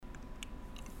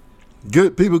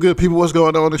Good people, what's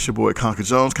going on? It's your boy Conker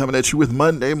Jones coming at you with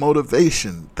Monday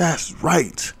Motivation. That's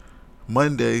right,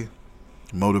 Monday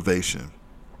Motivation.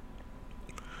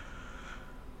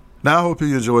 Now, I hope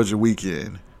you enjoyed your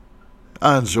weekend.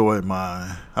 I enjoyed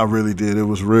mine. I really did. It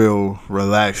was real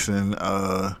relaxing.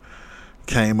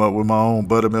 Came up with my own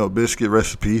buttermilk biscuit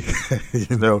recipe.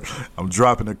 I'm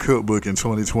dropping a cookbook in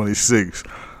 2026.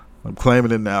 I'm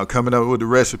claiming it now, coming up with the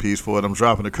recipes for it. I'm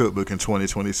dropping a cookbook in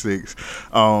 2026.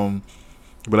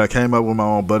 But I came up with my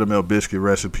own buttermilk biscuit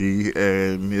recipe,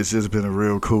 and it's just been a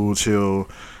real cool, chill,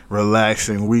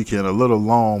 relaxing weekend. A little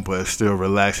long, but still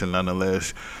relaxing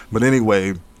nonetheless. But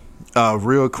anyway,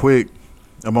 real quick,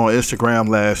 I'm on Instagram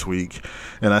last week,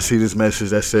 and I see this message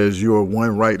that says you are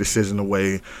one right decision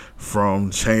away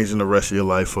from changing the rest of your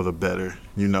life for the better.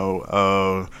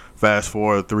 Fast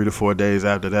forward 3 to 4 days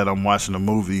after that, I'm watching a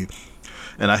movie,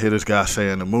 and I hear this guy say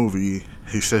in the movie,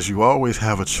 he says, you always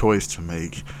have a choice to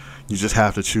make. You just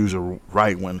have to choose a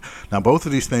right one. Now, both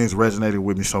of these things resonated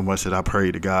with me so much that I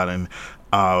prayed to God,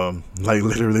 and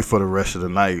literally for the rest of the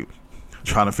night,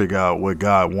 trying to figure out what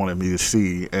God wanted me to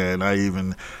see. And I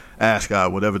even asked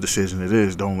God, whatever decision it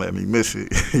is, don't let me miss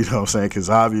it. You know what I'm saying?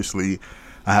 Because obviously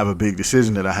I have a big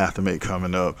decision that I have to make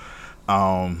coming up.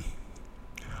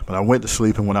 But I went to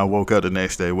sleep, and when I woke up the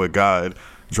next day, what God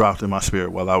dropped in my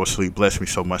spirit while I was asleep blessed me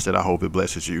so much that I hope it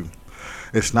blesses you.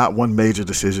 It's not one major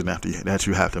decision that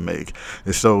you have to make.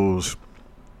 It's those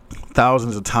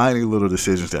thousands of tiny little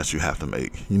decisions that you have to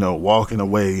make. Walking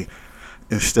away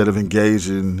instead of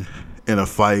engaging in a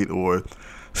fight, or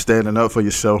standing up for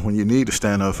yourself when you need to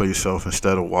stand up for yourself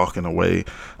instead of walking away.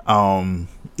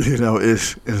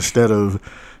 It's instead of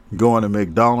going to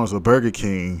McDonald's or Burger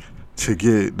King to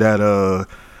get that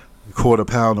quarter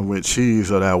pounder with cheese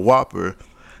or that Whopper,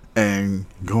 and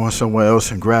going somewhere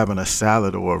else and grabbing a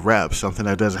salad or a wrap, something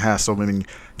that doesn't have so many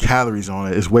calories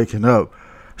on it, is waking up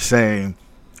saying,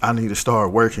 I need to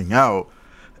start working out,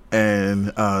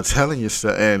 and telling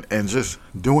yourself and just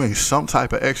doing some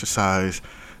type of exercise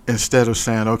instead of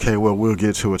saying, okay, well, we'll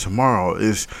get to it tomorrow.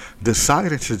 Is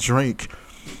deciding to drink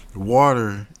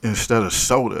water instead of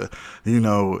soda.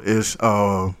 It's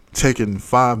taking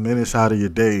 5 minutes out of your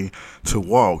day to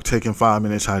walk, taking 5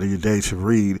 minutes out of your day to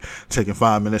read, taking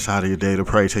 5 minutes out of your day to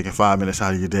pray, taking 5 minutes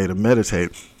out of your day to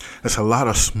meditate. It's a lot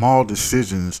of small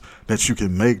decisions that you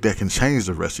can make that can change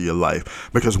the rest of your life.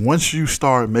 Because once you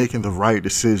start making the right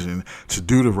decision to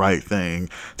do the right thing,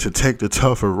 to take the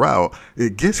tougher route,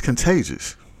 it gets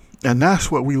contagious. And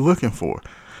that's what we're looking for.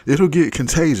 It'll get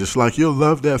contagious. Like, you'll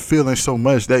love that feeling so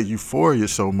much, that euphoria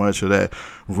so much, or that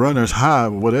runner's high,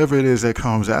 whatever it is that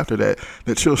comes after that,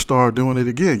 that you'll start doing it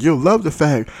again. You'll love the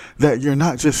fact that you're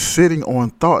not just sitting on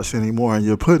thoughts anymore and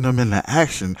you're putting them into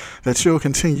action, that you'll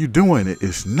continue doing it.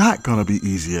 It's not going to be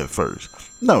easy at first.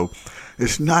 No,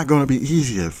 it's not going to be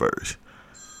easy at first.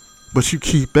 But you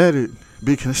keep at it,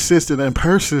 be consistent and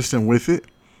persistent with it,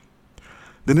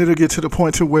 then it'll get to the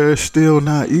point to where it's still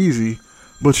not easy,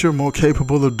 but you're more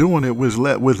capable of doing it with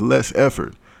less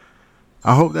effort.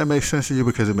 I hope that makes sense to you,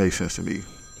 because it makes sense to me.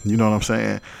 You know what I'm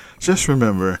saying? Just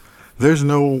remember, there's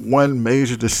no one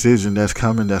major decision that's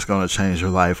coming that's going to change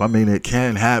your life. I mean, it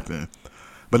can happen.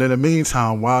 But in the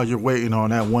meantime, while you're waiting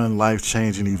on that one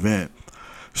life-changing event,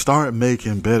 start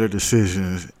making better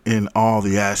decisions in all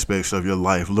the aspects of your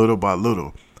life, little by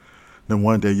little. Then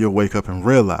one day you'll wake up and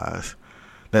realize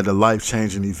that the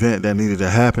life-changing event that needed to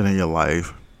happen in your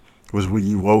life was when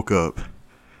you woke up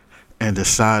and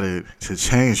decided to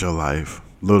change your life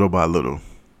little by little.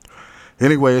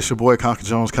 Anyway, it's your boy Conker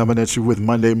Jones coming at you with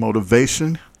Monday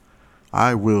Motivation.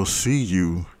 I will see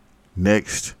you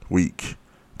next week.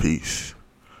 Peace.